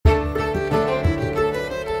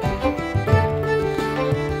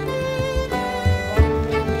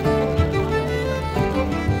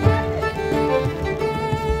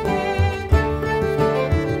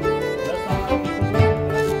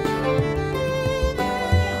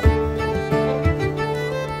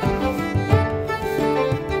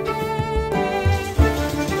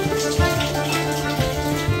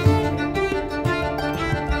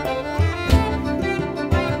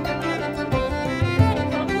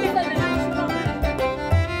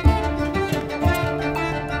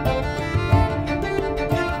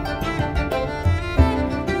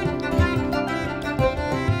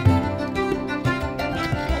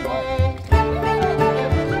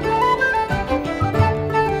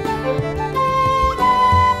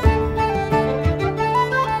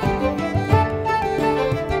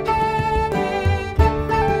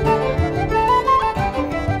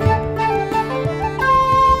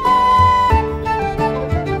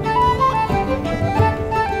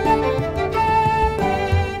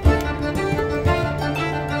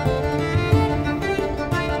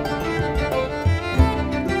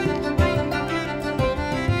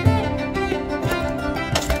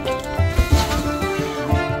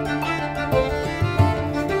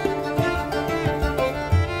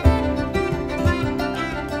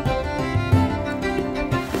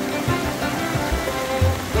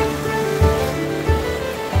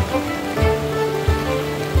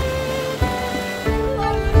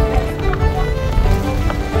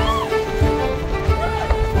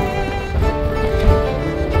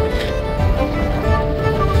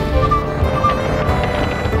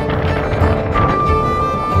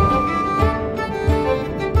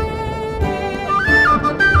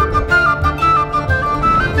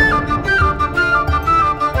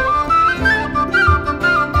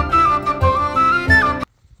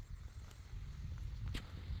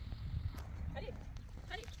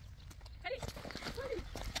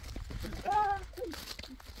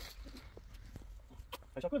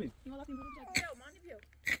شكرا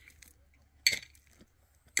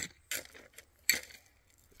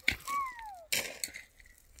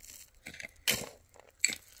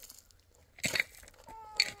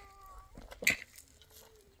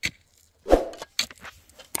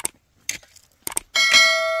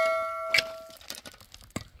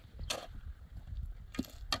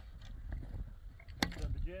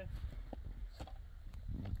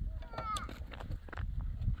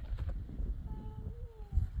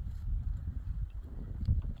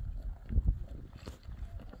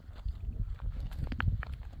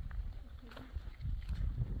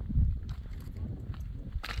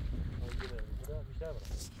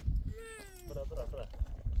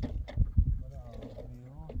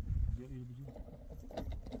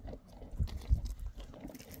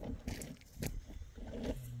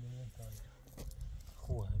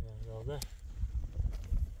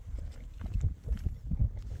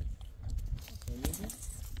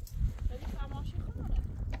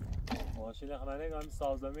ماشین خلانه گامی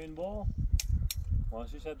سازمین با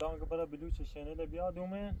ماشین شدان که برای بلوچ شنل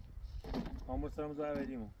بیادومه همون سرم زای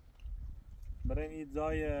ویدیمو برای این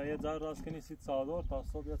یه زای راست کنی سید سادور تا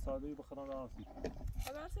صبح یه سادوی بخران راستی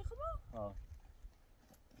خبر سی خوبه؟ ها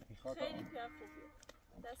خیلی پیار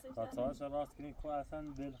خوبیه تا سادش راست کنی که اصلا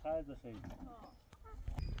دلخرد خیلی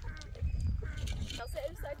اصلا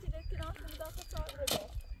این سایتی دیگه کنار کنی داخل ساد رو با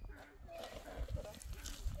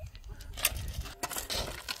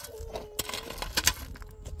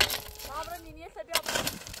عبر النينية تبي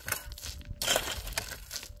عبر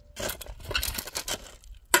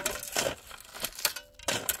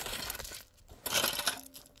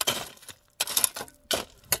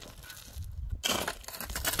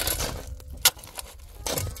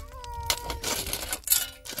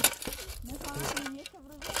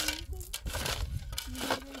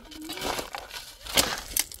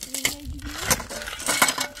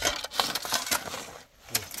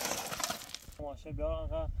ماشین بیا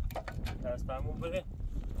آقا دست فرمون بده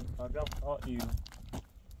و بیام تا ایرو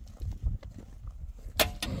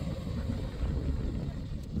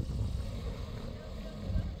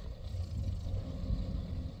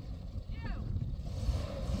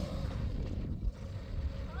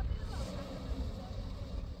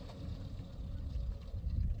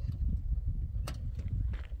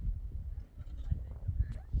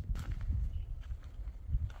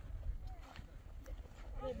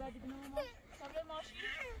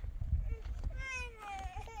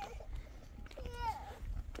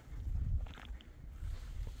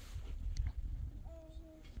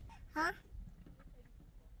ها؟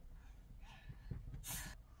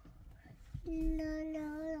 لا لا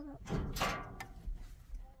لا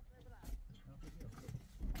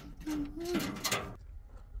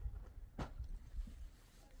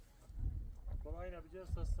بابا این ابجه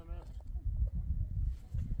سستمه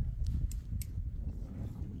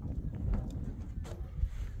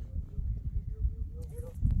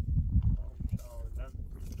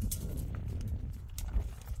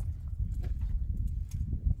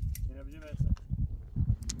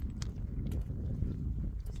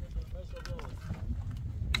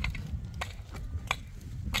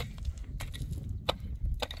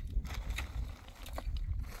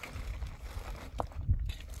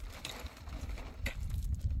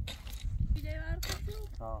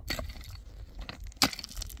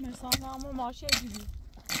مثلا همون ماشه دیدی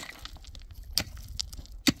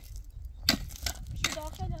چی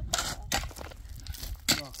داخل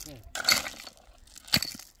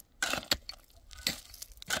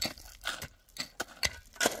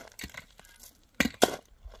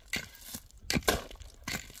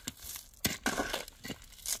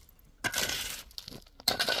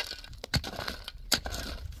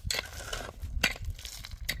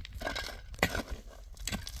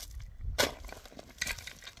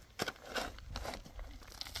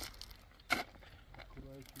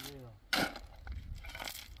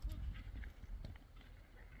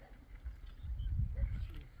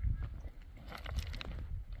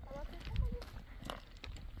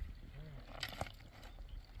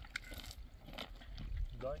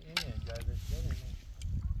اینه گردشگره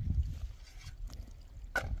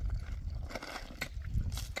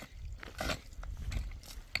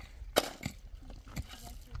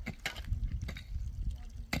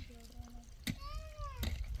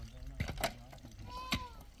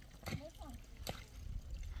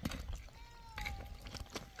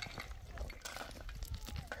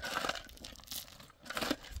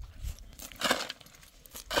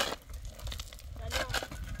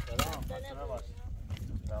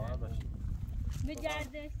به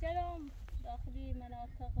گردشگرم داخلی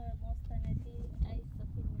مناطق مستندی ای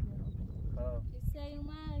سفید می‌دارم. کسی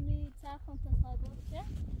اومد می چرخون تصادف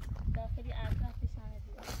کرد.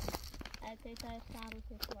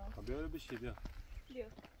 بیا بشی بیا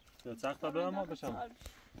بیا سخت برم ما بشم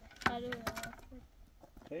آره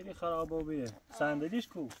خیلی خرابه و بیه صندلیش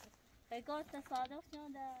کو اگه تصادف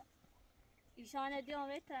شده ایشان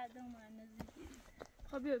دیوم تردم من نزدیکی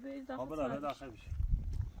خب بیا داخل بله داخل بشی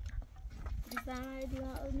بیزنه دیوم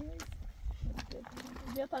اونیست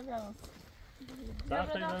بیا تا جانم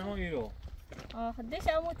سخت ایدنمو ایرو دش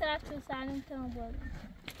امو طرف تو سنیم تمام بود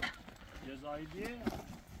یه زایدیه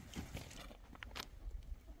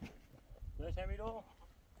دش امیرو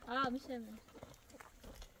میشه من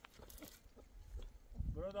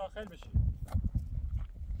برو داخل بشی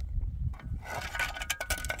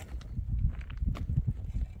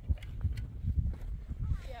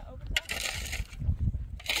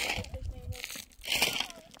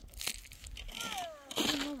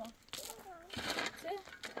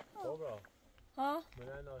ها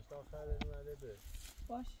من ناشتا خرید اومده به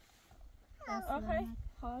باش آخه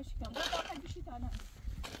خواهش کنم داخل بشید الان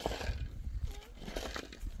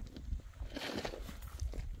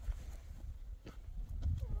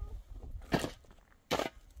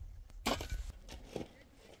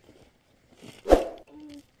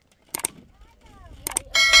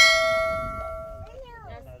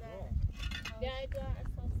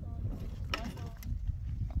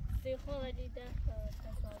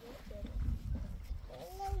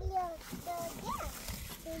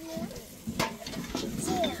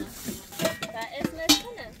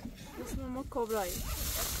اسم ما کبرایی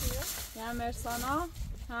هم مرسانا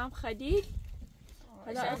هم خلیل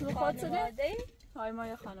حالا اسم خود شده؟ های ما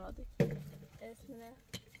یا خانواده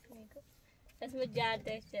اسم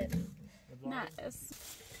جردشه نه اسم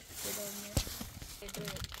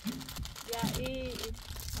یا ای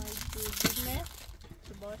دیدنه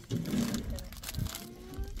تو باش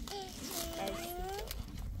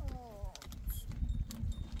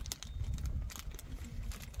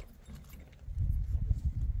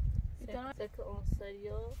سکه اون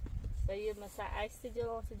سریو و یه مثلا عکس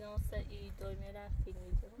جلانسی جلانسی ای دوی میره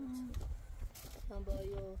فیلمی جلانسی من با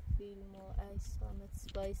یه فیلم و عکس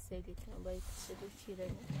همت باید سگی کنم باید کشیدو چیره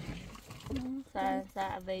نیم سر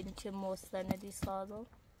اولین چه مستندی سازم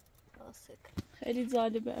خیلی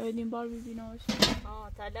جالبه اولین بار ببینمش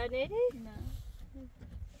تالا نیری؟ نه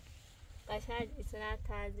قشنگ ایتونه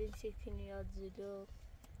تنظیم شکنی یا جلو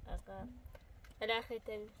اقا الان خیلی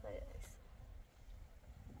تبین خواهی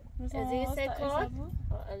از این سکان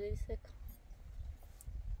از این سکان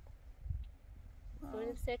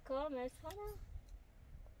بریم سکان مرسانم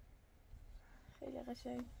خیلی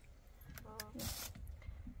قشنگ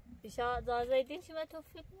بیشا دازایدین چی با تو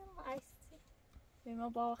فکر نمو عکسی به ما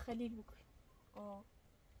با خلیل بکن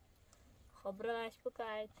خب روش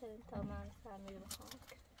بکن تا من تعمیر بخوام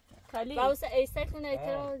خلیل باوسه ایسا کنه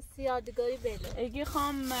ایتران سیادگاری بله اگه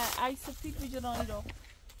خواهم عیس و فیل بجرانی رو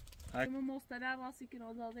اما مستدر راسی که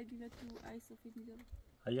رازاده دیده تو عیس و فیل میجران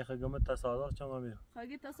اگه خگم تصادف چما بیا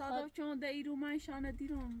خواهی تصادف چون ده ای رو من شانه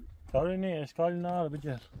دیرم کاری نی اشکالی ناره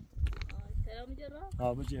بجر ترا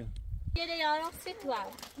میجران؟ بجر یه یاران سیت وار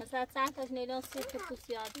مثلا چند تاش نیلان سیت تو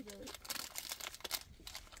سیادی جوری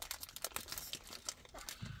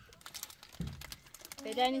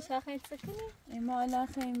بدانی شاخه ایت سکنی؟ اما الان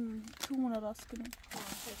خیلی تو مونه راست کنیم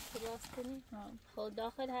خیلی راست کنی؟ خود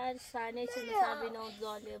داخل هر صحنه چه مثلا بینام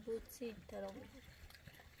زاله بود چی ترا میجران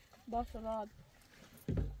باشه راد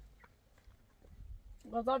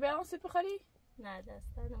غذا بیارم سیپ بخری؟ نه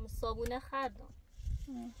دستانم صابونه خردم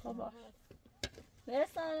خب باش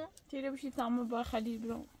برسانه؟ تیره بشید تمام با خلیل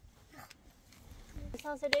برم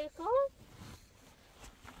بسان صدای کن؟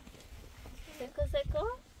 سکو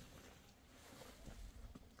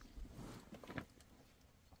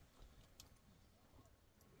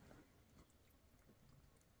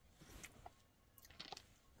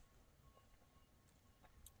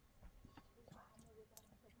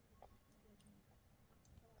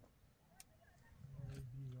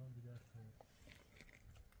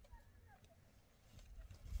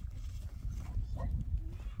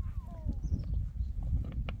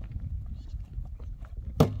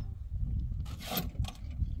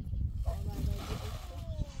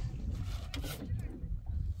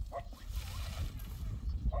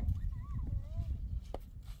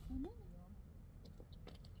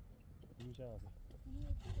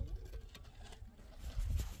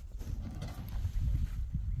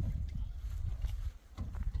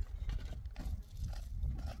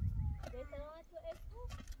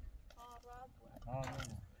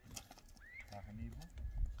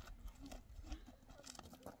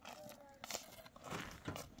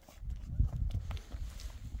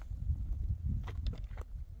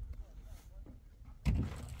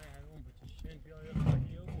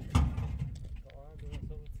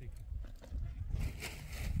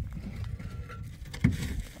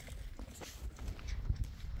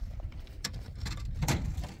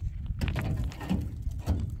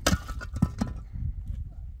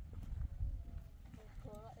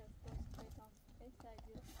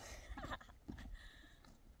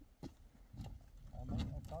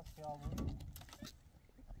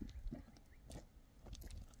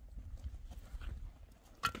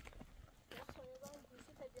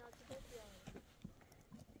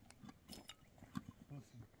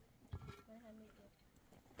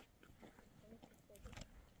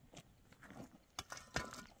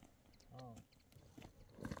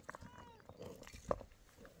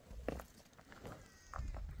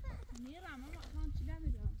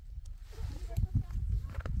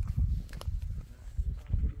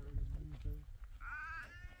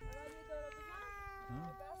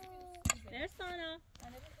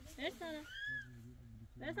برسانه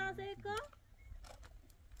برسانه سیکا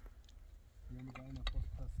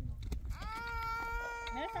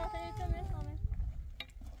برسانه سیکا برسانه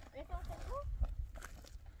برسانه سیکا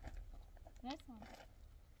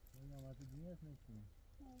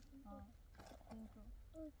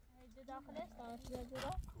برسانه اینجا داخلش دانشجو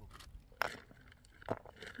جدا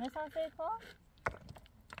برسانه سیکا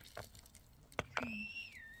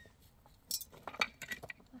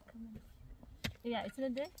یا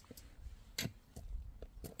içine de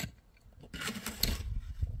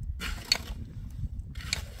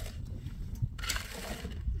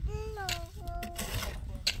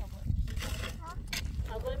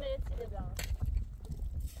Agora é esse legal.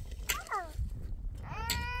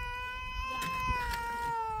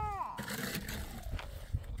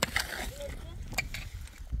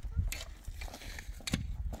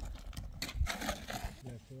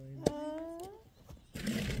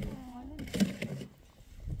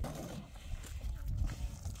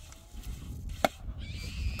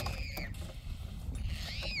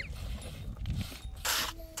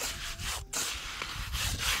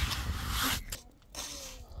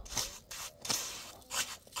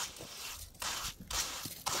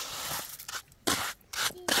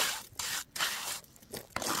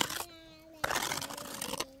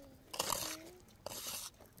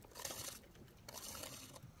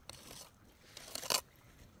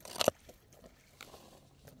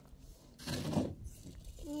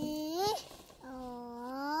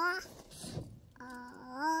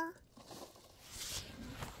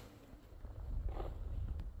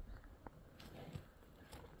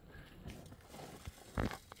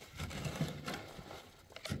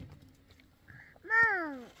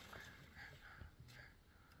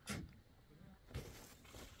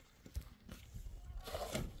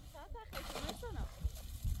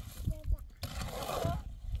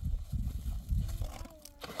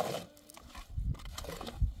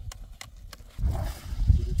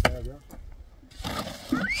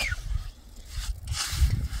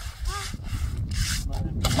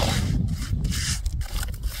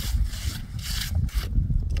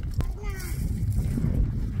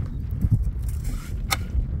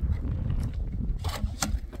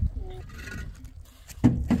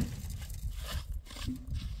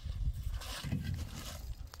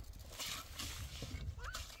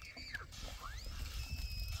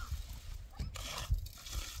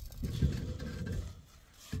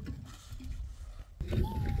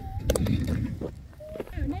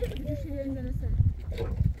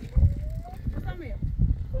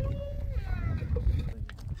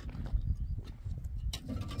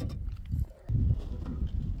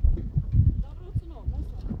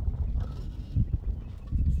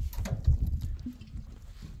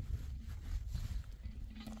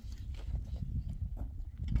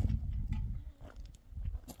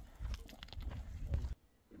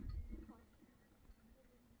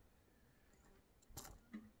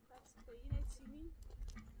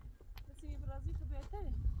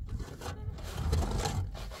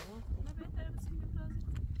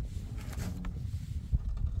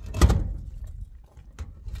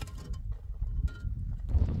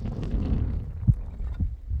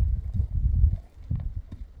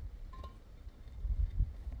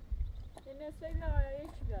 Mesela araya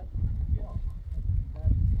çıkar.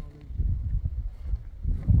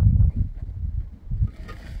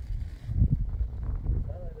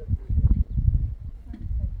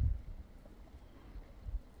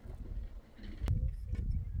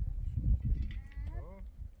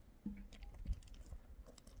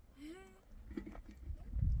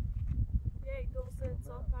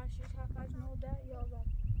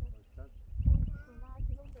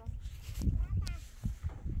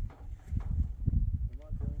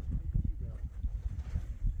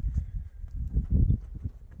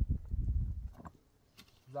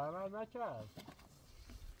 زحمت نکرد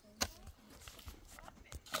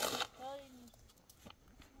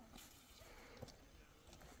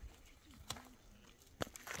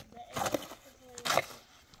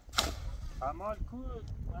عمال کو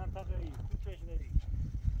منطقه ای کو کشوری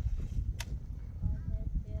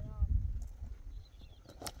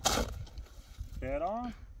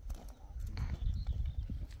تهران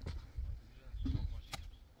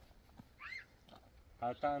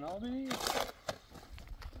تنها بری؟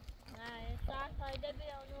 نه ساعت فایده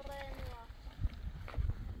بیا اونو رنوا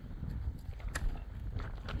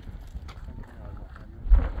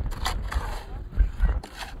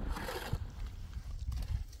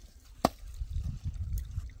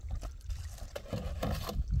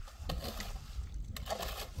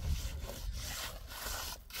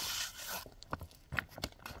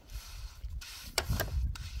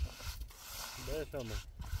بشم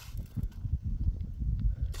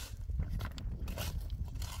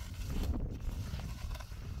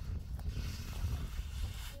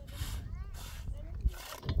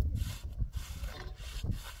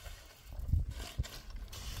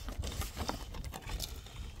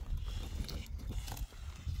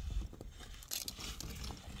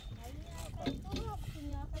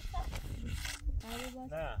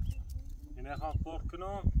نه اینه خواهم پرک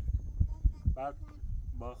کنم بعد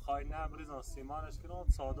با خاینه بریزم سیمانش کنم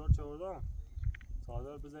صادر چوردم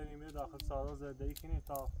صادر بزنیم یه داخل صادر زده ای کنیم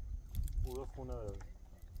تا او رو خونه ببریم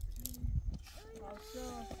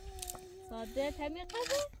صادر همین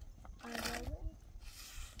قدر؟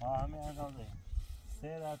 ها همین اندازه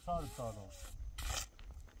 3 در 4 صادر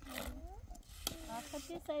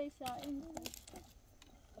خطی سری شاید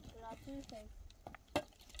اپراتور سری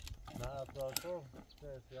نه اپراتور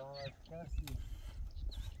سیاه کسی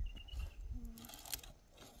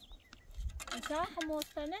اشان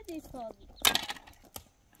مستند ایستادی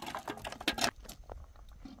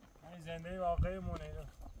این زنده واقعی مونه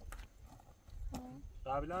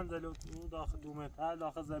قبلا دلو داخل 2 متر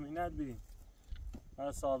داخل زمینت بیدیم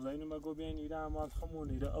بعد سازایی نمگو بیاین ایره اماد خمون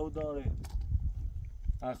ایره او داره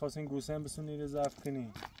هر خواست این گوسه هم بسون ایره زفت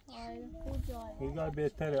کنی بگاه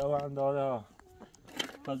بهتره او انداره ها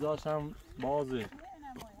فضاش هم بازه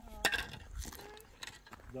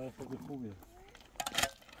جای خود خوبیه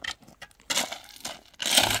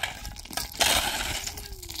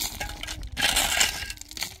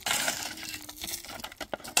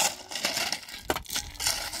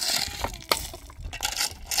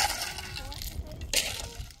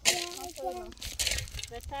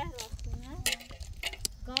بهتر راست نه؟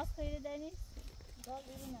 گاز خیلی دنی؟ گاز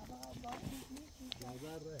بیرون نه باز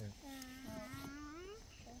نظر ره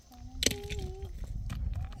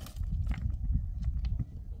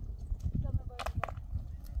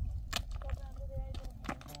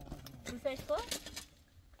دوستش کن؟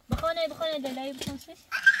 بخونه دلایی بخونسش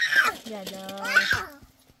یادا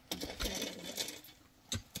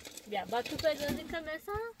بیا با تو پردازی کن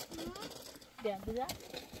برسا بیا بزن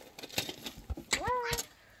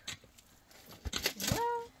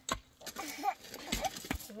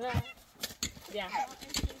بیا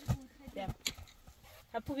بیا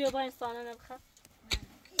هپو بیا با انسانه نبخوا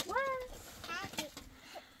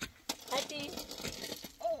هاتی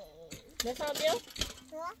مثلا بیا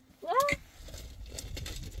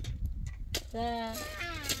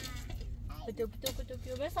بتو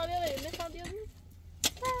بیا مثلا بیا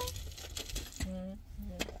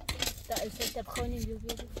تبخوني بيو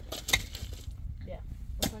بيا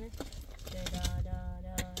بخوني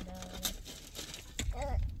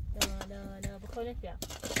لا بخوني بيا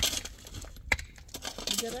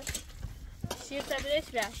جرب شير تبرش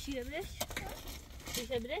بيا شير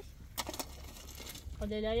تبرش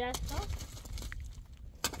خد لا ياسا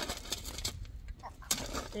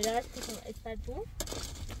لا ياسكم اسفدو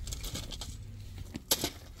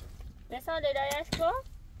مثلا لا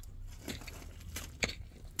ياسكم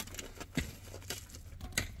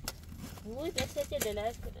Uy, ese es de la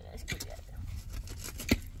escuela.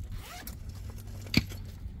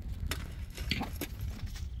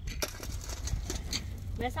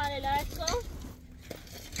 ¿Me sale la esco?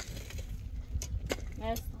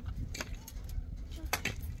 Esto.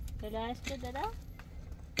 ¿De la esco de la?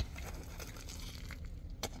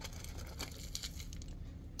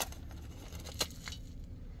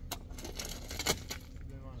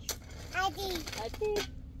 A ti.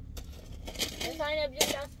 ¿Me sale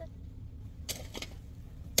bien la esco?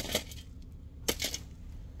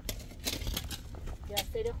 یا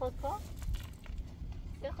سری خود کن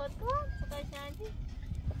سری خود کن سکای چندی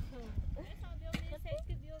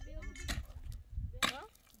بیا ها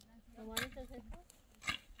نمانی سکای کن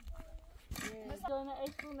دومه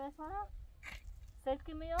ایش رو مثلا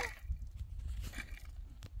سرکی میو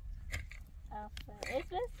آفر ایش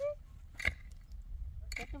بستی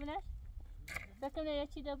بکنه یا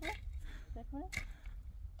چی دبو بکنه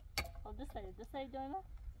خب دو سری دومه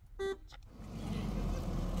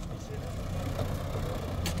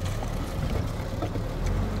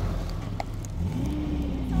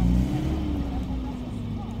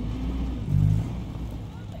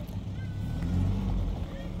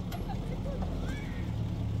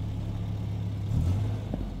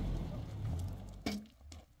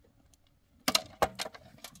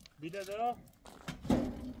بیده درا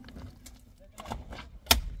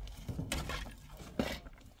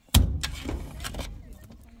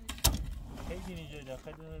خیلی نیجه ده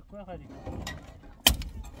خیلی کنه خیلی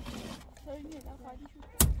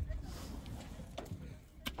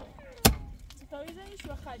چطوری زنیش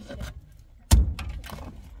با خلیله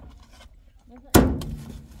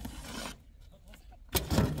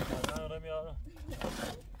آدم رو میاره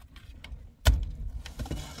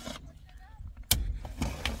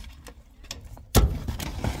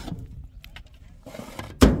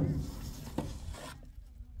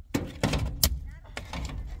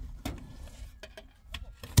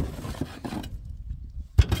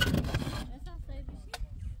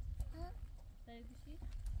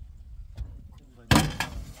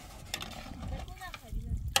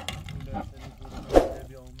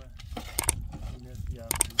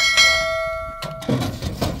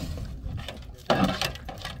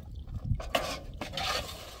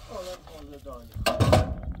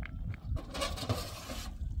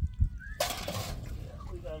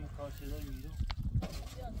هم کاشه ده میرو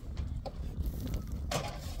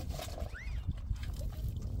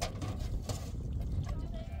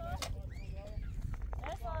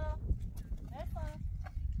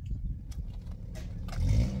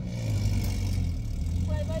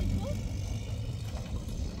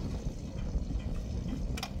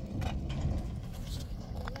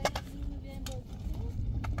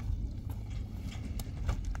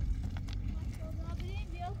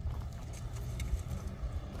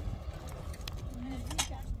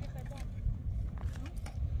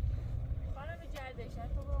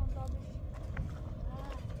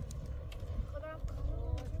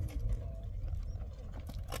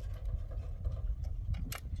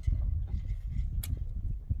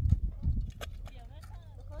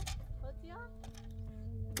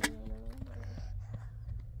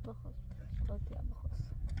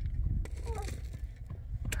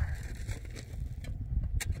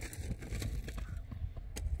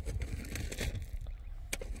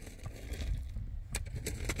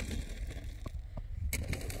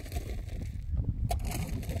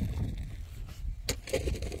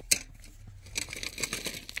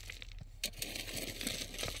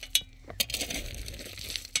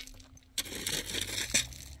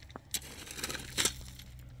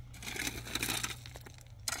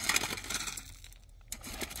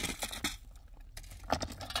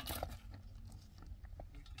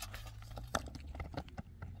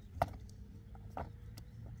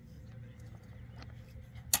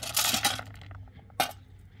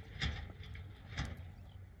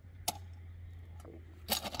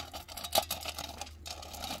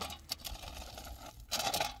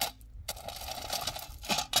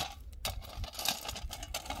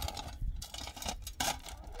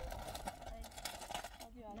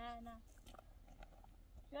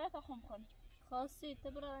تخم کن خواستی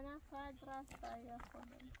تبرا نفرد رفت یا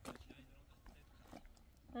خودم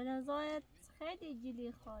به نظرت خیلی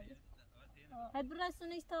جلی خواهی هی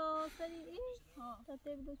برسونیش تا سری این تا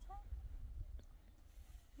تبلو چند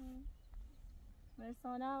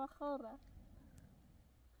مرسانه و خوره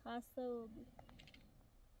خسته و بی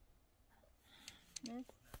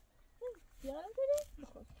بیارم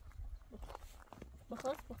کنی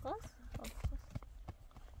بخواست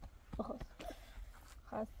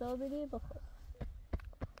خسته بری بخور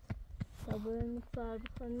تا بریم سر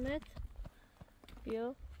بخونمت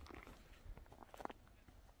بیا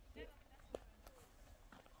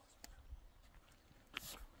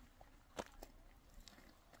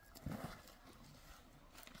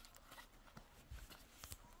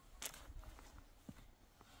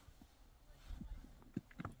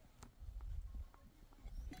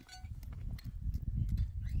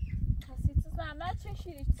چه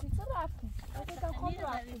شیری چیزی رفتیم تا خود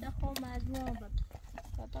رفتیم خب مجموع بود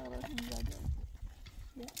تا رفتیم زده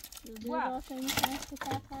دو راسته میکنه که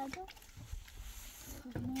تا کرده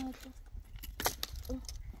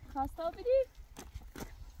خسته بری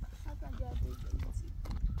حتی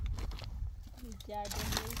گرده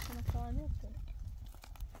کنه خانه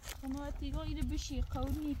کنه تیگا اینو بشی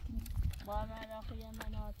قول میکنی با من آخه یه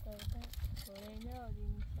مناطق برای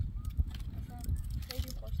نادیم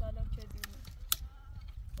خیلی خوشحالم که دیدیم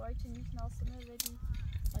وای که میشناسمه ولی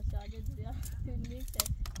خوشحاله طول نیسته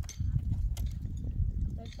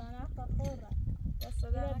بسانه اختا خوره دست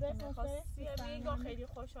نکنه خواستی میگا خیلی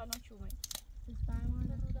خوشحالم چومه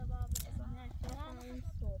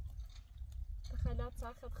تخیلات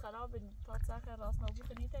ساخت خراب تا ساخت راست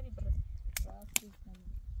نبوخ نیتری بره راستی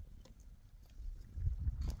کنم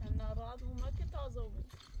ناراد اومد که تازه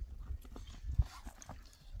بود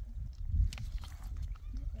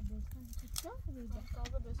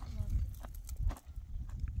تازه بسونم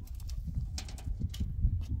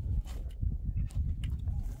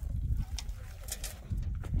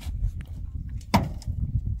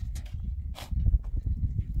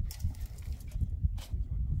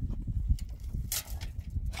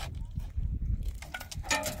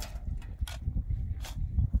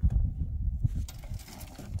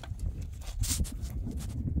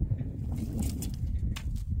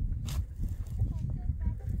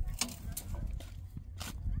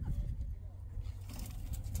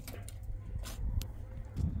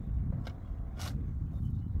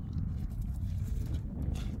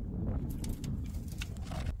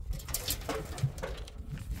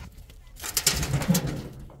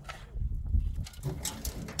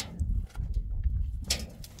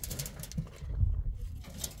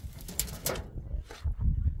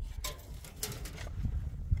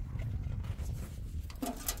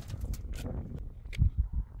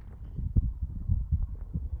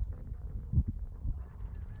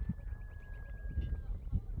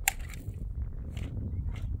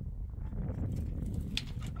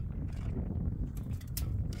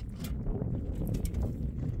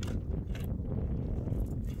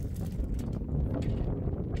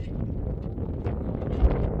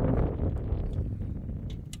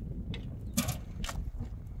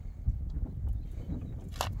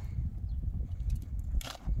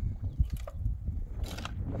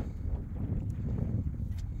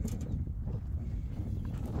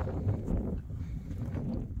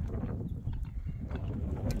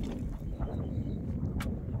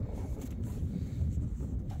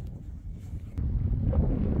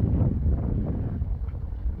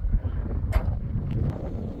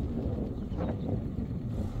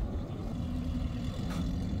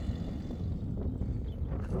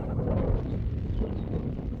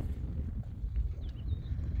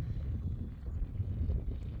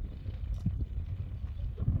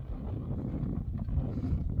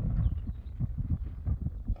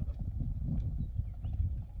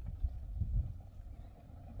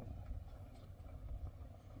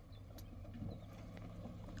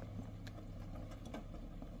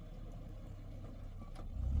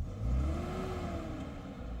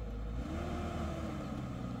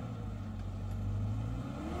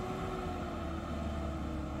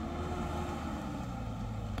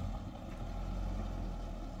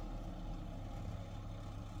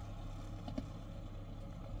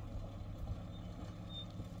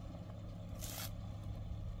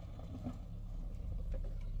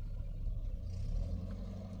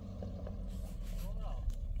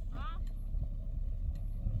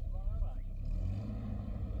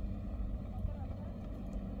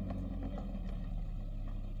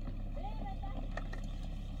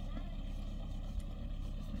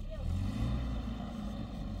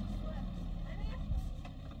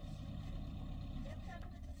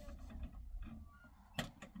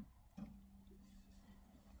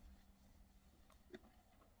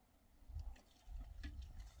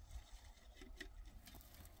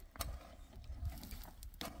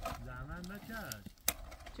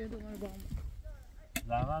چه دوباره با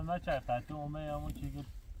زمان ما چه فتو اومه یا همون چیزی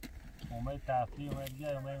اومه تفریح اومه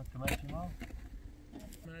دیگه اومه کمه چی ما؟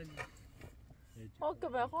 ها که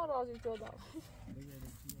بخواه راضی شدم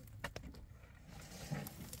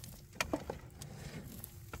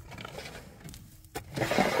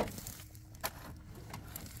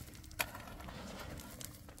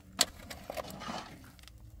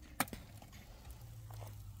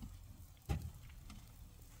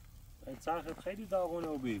سرخت خیلی داغونه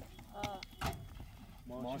و بی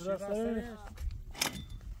ماشین رسته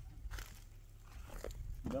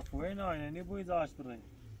دفوه نه اینی بوی داشت برای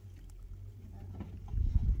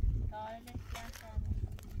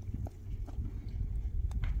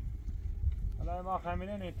حالا ما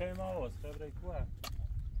خمینه نیتای ما هست خبره کوه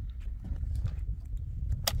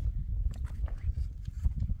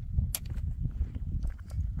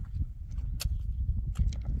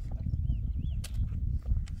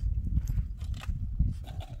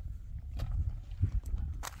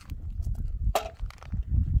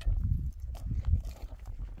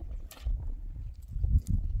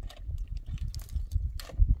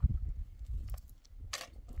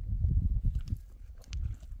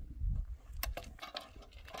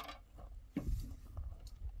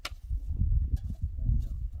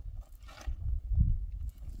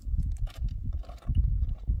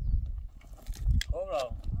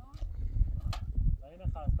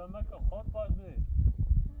خود باز بی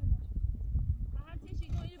هر چیزی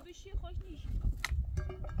که بشی خوش نیست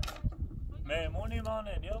مهمونی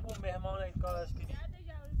مانه یا بو مهمان این کارش کنی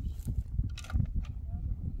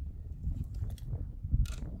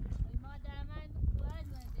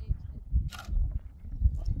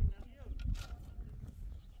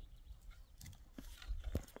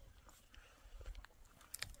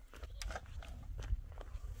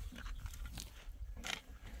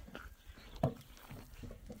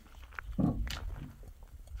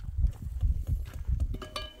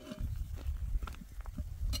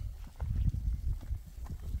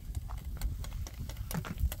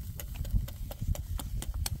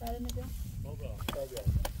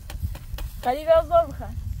خیلی وزدار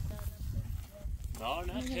بخن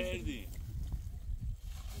نه کردی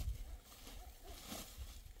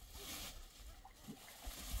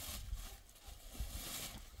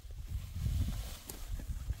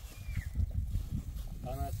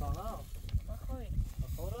انا سانا بخوی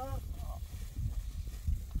بخورا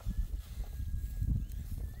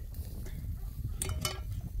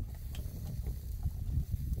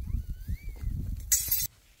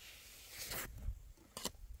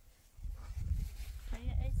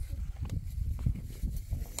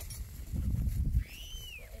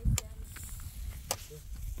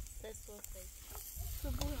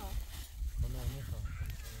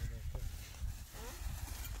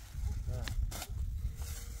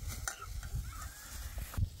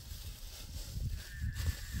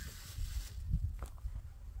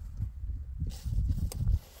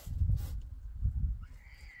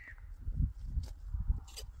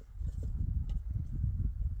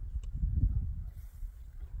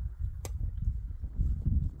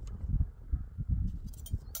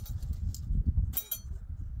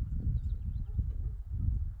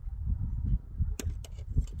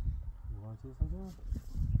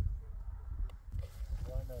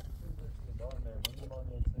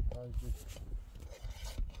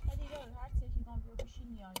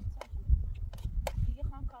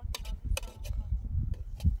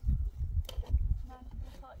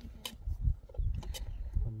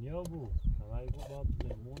نیا بو همه بو با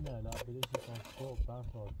مهمونه لب بدشی کن صبح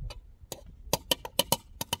برخواد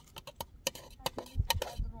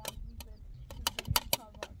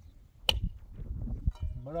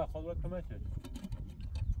برا خود وقت کمه چه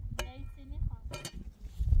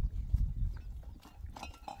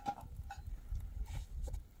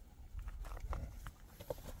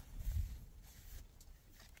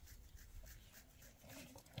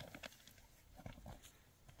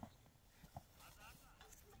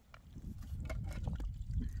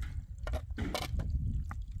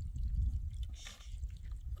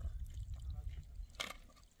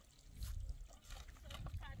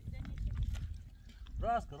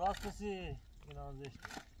راست کسی این آنزشت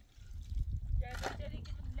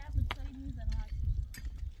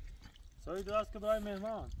سوی درست که برای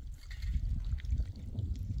مهمان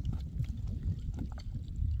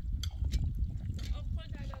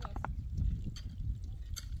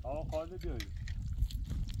آقا خواهده بیایی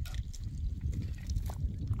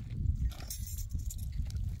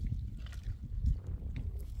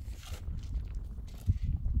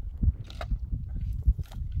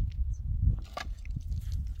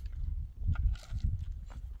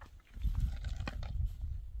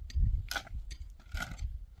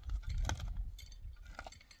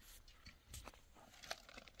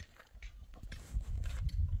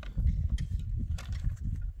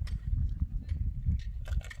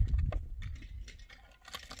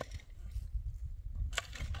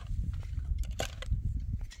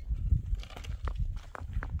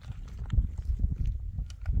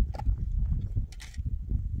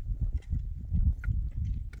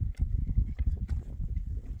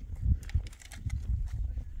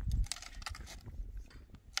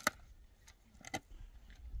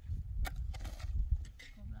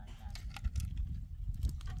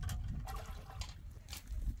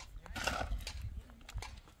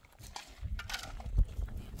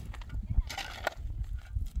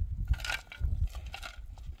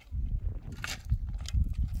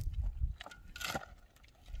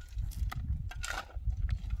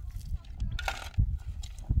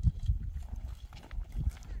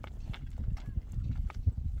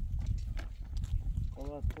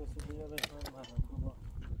بعد توصل بیادش من مهد بابا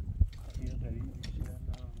خیلی غریب میشه زده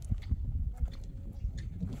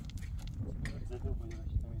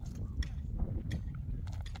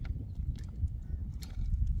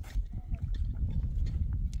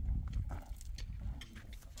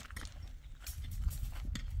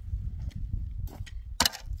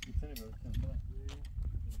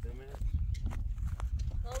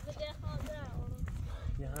بایدش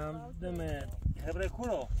هم دم خبره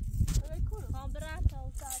کورو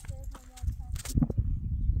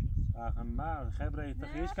آخه من خبره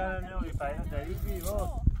تخیش کردن نوی فایده غریبی واس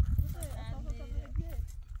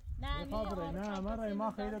نه خبره نه مرا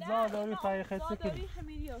ما خیلی زاد داری فای خسته کنی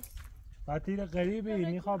قطیر غریبی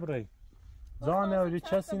نی خبره زان اولی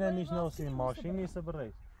کسی نمیشناسی ماشین نیست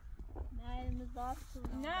برای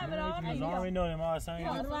نه برای نظامی نوی ما اصلا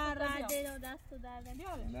نه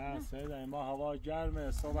نه سیده ما هوا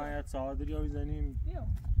گرمه صبح یه صادری رو بزنیم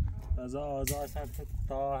تازه اصلا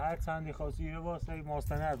تا هر چندی خواستی یه واسه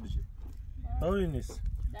مستند بشه طوری نیست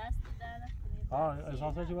ها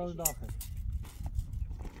احساسه چی باید داخل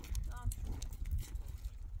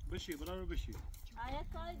بشی برا رو بشی آیا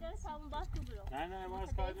کاری داره سامون باز تو برو نه ما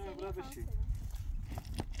از کاری داره برا بشی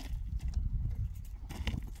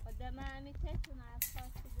قدام همی تتونه از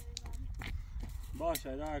کارت داریم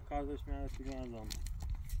باشه در کارتش میاد دیگه ازم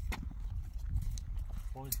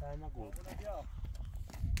خوش سر نگو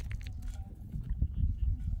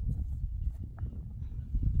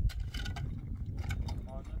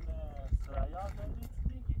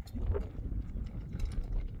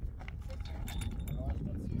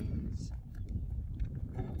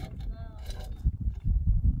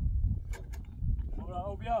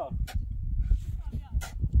بیا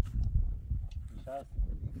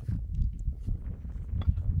نشست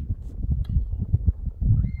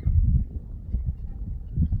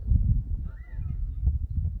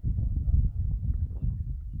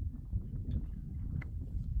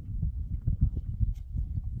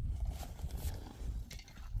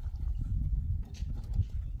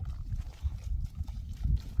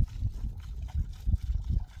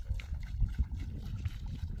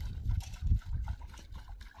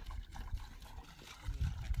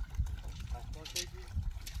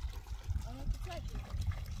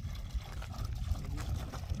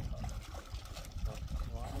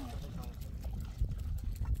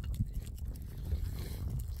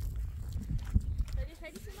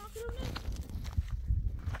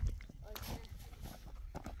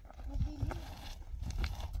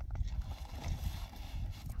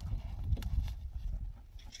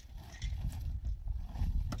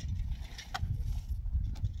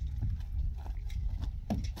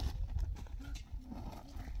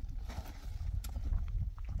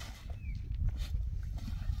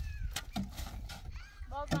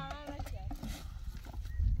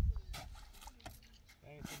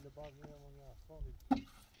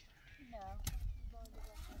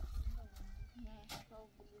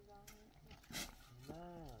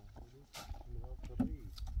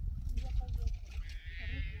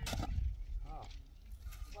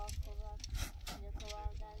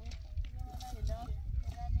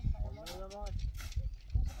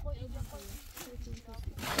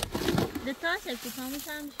ده تاشه که تاموش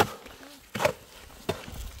هم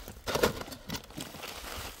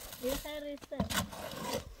یه خیلی ریسته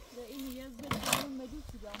ده این یه زیر کنون مدید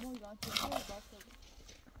که جامعه ایران که خیلی باسته بود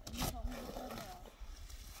این تاموش بسته نیا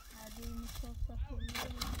هدی این صفت خوبی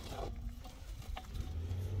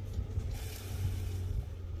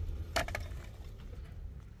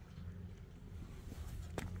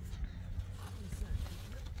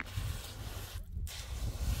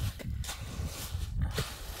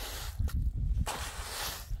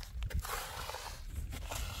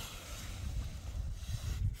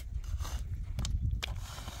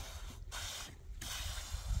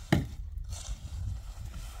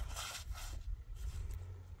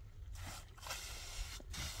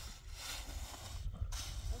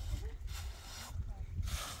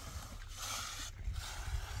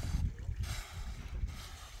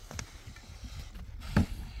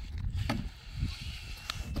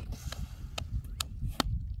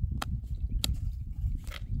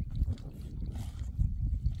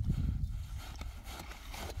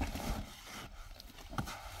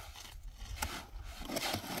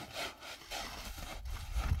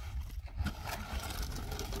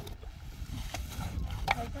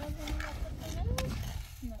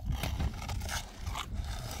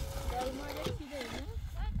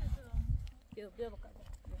بیا بکنم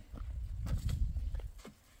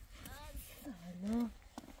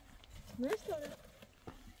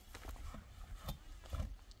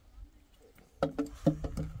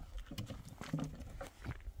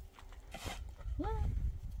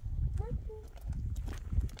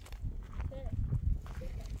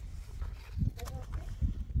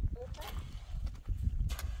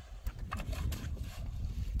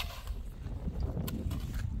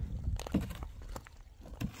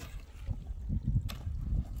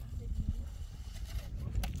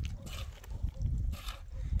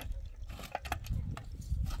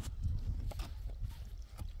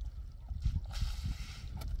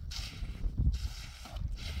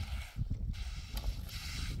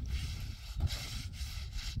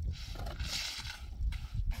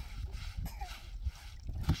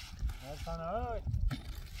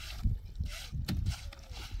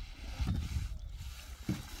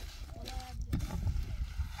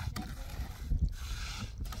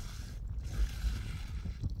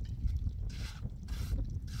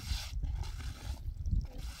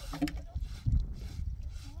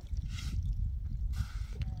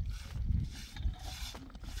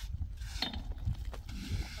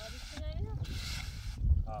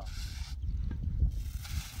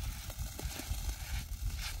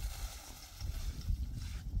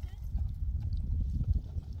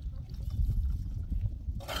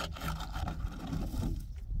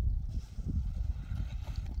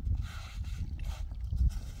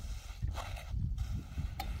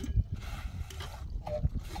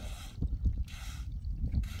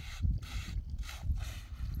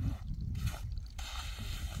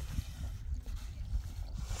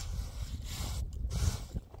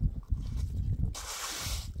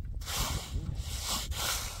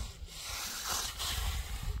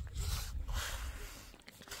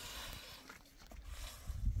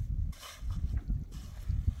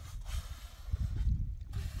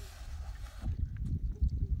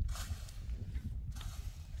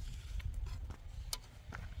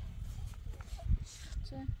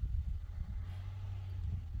چه؟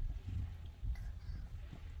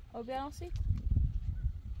 Ambiance?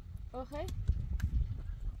 Oké.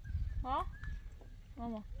 Ha?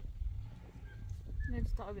 Mama. Nee, dat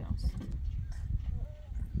is de ambiance.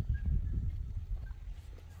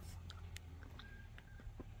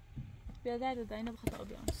 بیا در داده اینو بخواد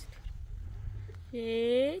آبیانس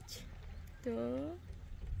یک دو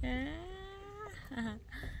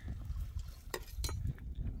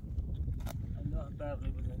الله برقی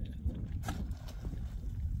بزنید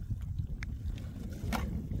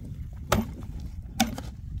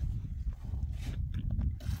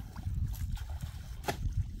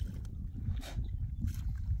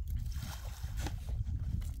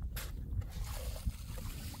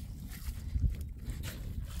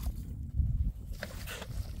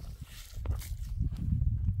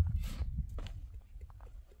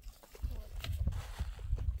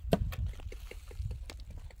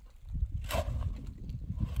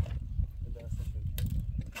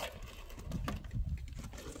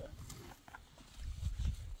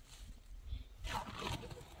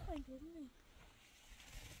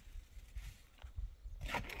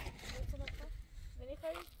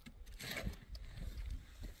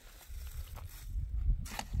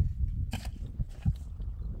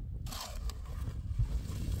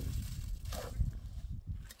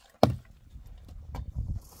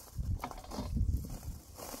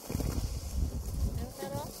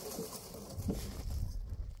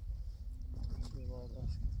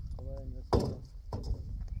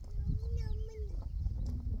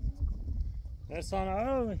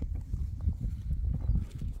رسانه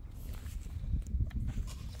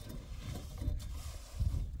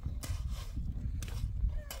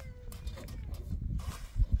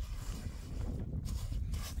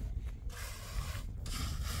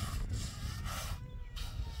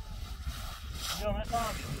بیا مثلا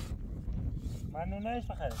من نونهش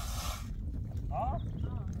بخرم ها؟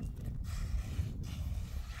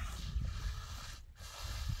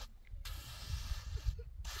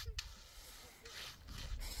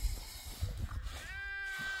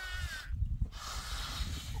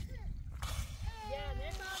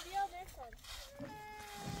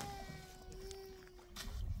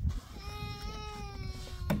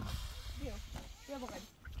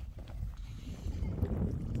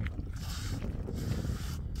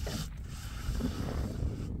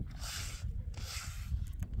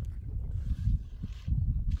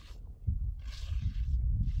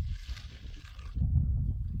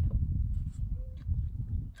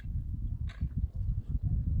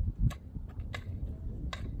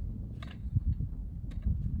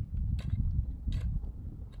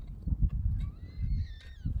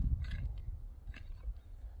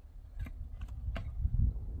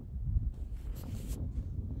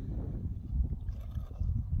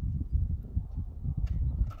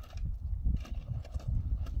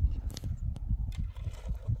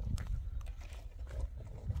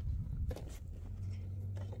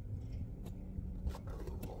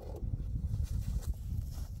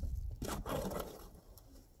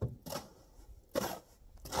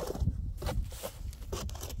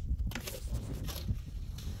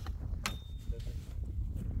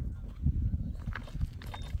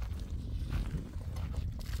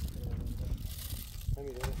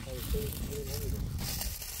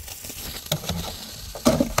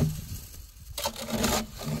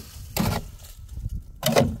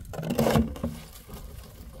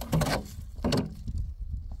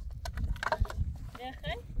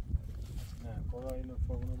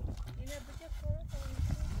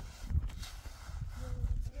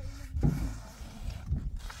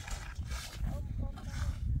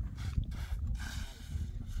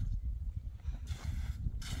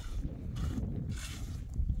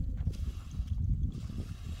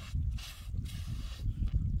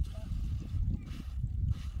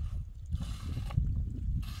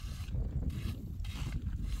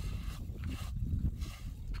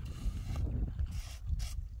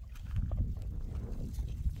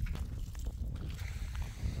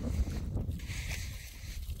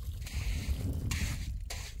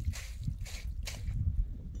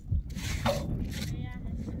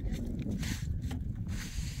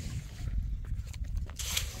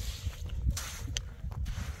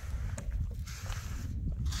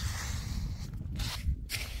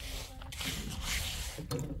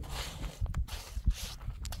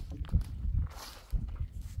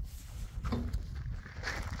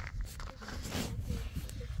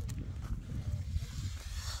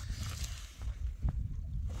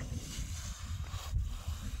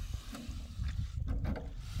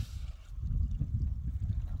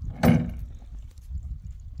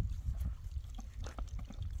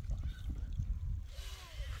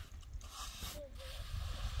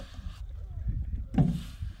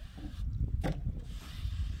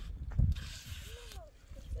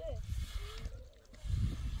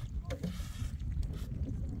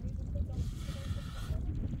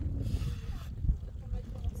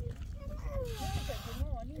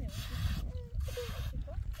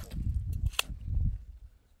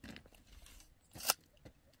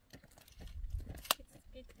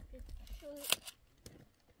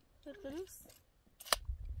 قرص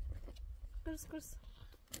قرص قرص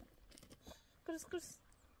قرص قرص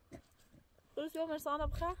قرص يوم مرسانة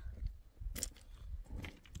بخير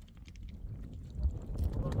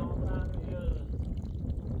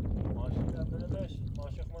ماشین بردش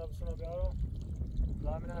ماشین خونه بسونه بیارم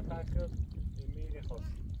زمینه تکر میری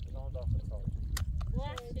خواست بزنم داخل سال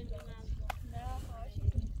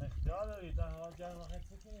اختیار داری تنها جمع خیلی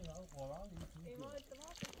سکنی نه قرآن ایما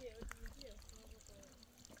اتماع سکیه اتماعیه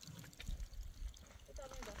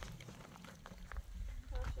بتابین دا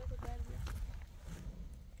کارشو در بیا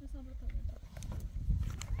مثلا بتابین دا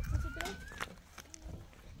مثل درک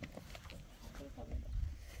بتابین دا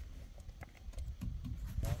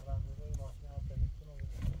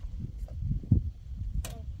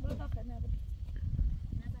برو داخل نبود